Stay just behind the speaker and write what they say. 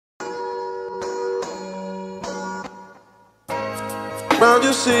Round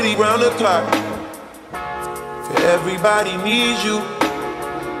your city, round the clock. Everybody needs you.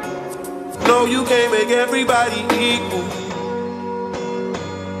 No, you can't make everybody equal.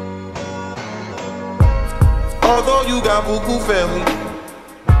 Although you got buku family,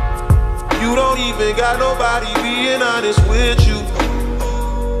 you don't even got nobody being honest with you.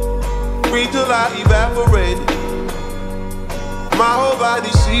 Breathe till I evaporated. My whole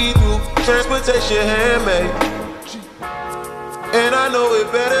body see-through, transportation handmade. And I know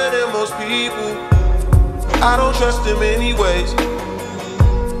it better than most people. I don't trust them anyways.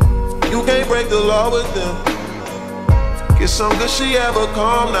 You can't break the law with them. Get some good shit, have a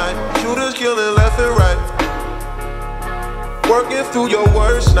calm night. Shooters killing left and right. Working through your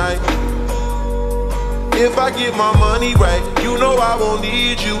worst night. If I get my money right, you know I won't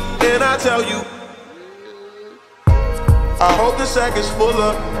need you. And I tell you, I hope the sack is full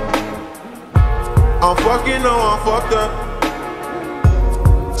up. I'm fucking, no, I'm fucked up.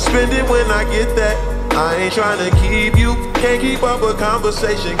 Spend it when I get that. I ain't trying to keep you. Can't keep up a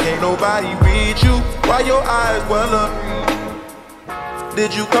conversation, can't nobody read you. Why your eyes well up?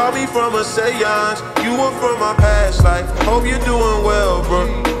 Did you call me from a seance? You were from my past life. Hope you're doing well, bro.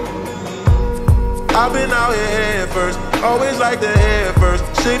 I've been out here head first. Always like the head first.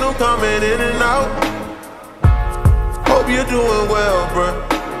 Signal coming in and out. Hope you're doing well, bro.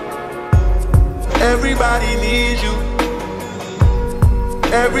 Everybody needs you.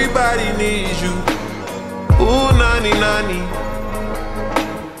 Everybody needs you. Ooh, 90-90.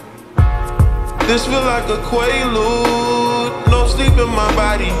 This feel like a quaalude. No sleep in my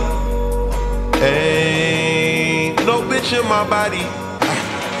body. Ain't no bitch in my body.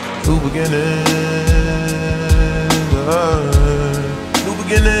 New beginnings, new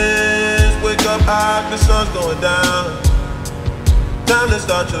beginnings. Wake up high, the sun's going down. Time to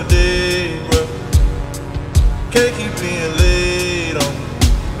start your day, bro. Can't keep being late on.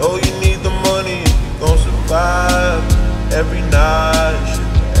 Oh, you need the money, you gon' survive. Every night, shit,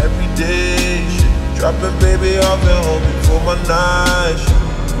 every day, shit. Dropping baby off at home before my night, shit.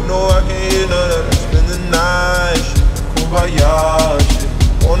 You know I can't hear none of them, spend the night, shit. Kumbaya, shit.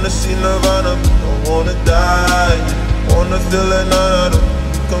 Wanna see Nirvana, but don't wanna die, yeah. Wanna feel like none of them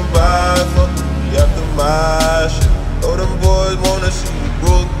come by, fuck me after my shit. Oh, them boys wanna see me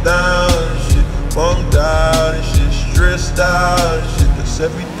broke down and shit, bummed out and shit, stressed out and shit. That's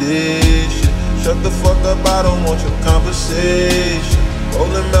every day shit. Shut the fuck up, I don't want your conversation.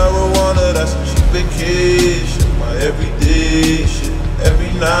 Rolling marijuana, that's a cheap vacation. My everyday shit,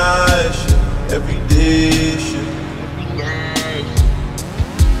 every night shit, every day.